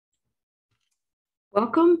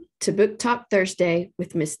Welcome to Book Talk Thursday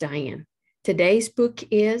with Miss Dyan. Today's book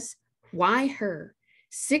is Why Her?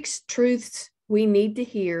 6 Truths We Need to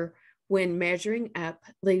Hear When Measuring Up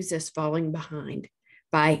Leaves Us Falling Behind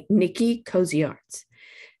by Nicki Koziarz.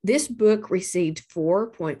 This book received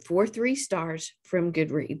 4.43 stars from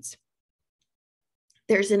Goodreads.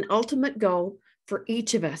 There's an ultimate goal for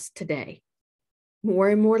each of us today. More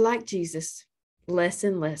and more like Jesus, less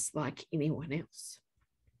and less like anyone else.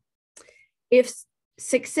 If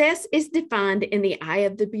success is defined in the eye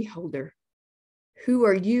of the beholder, who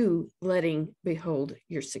are you letting behold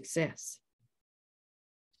your success?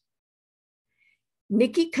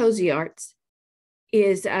 Nicki Koziarz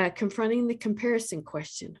is confronting the comparison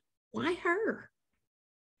question. Why her?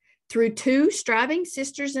 Through 2 striving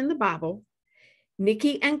sisters in the Bible,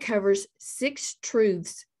 Nicki uncovers 6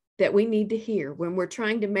 truths that we need to hear when we're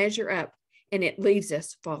trying to measure up and it leaves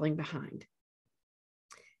us falling behind.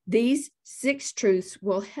 These 6 truths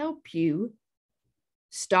will help you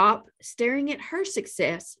stop staring at her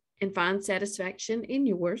success and find satisfaction in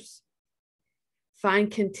yours.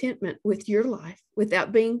 Find contentment with your life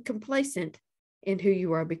without being complacent in who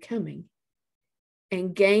you are becoming.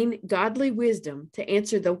 And gain godly wisdom to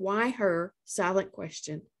answer the why her silent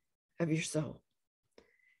question of your soul.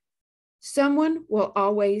 Someone will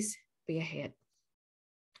always be ahead.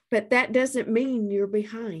 But that doesn't mean you're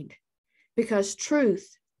behind, because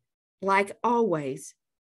truth, like always,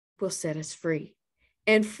 will set us free.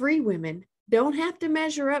 And free women don't have to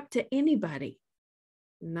measure up to anybody,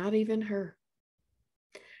 not even her.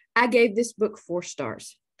 I gave this book 4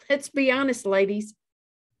 stars. Let's be honest, ladies.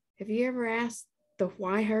 Have you ever asked the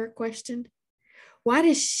why her question? Why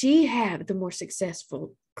does she have the more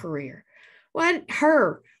successful career? Why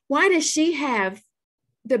her? Why does she have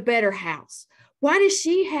the better house? Why does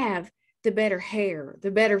she have the better hair, the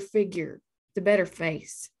better figure, the better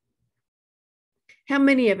face? How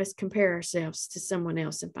many of us compare ourselves to someone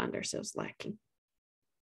else and find ourselves lacking?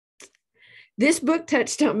 This book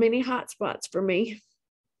touched on many hot spots for me,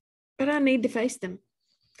 but I need to face them.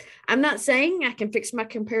 I'm not saying I can fix my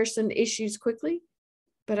comparison issues quickly,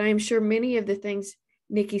 but I am sure many of the things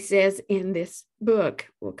Nicki says in this book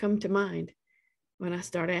will come to mind when I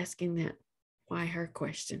start asking that why her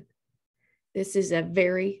question. This is a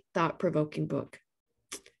very thought-provoking book.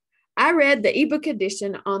 I read the ebook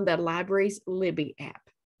edition on the library's Libby app.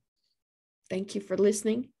 Thank you for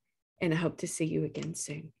listening, and I hope to see you again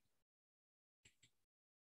soon.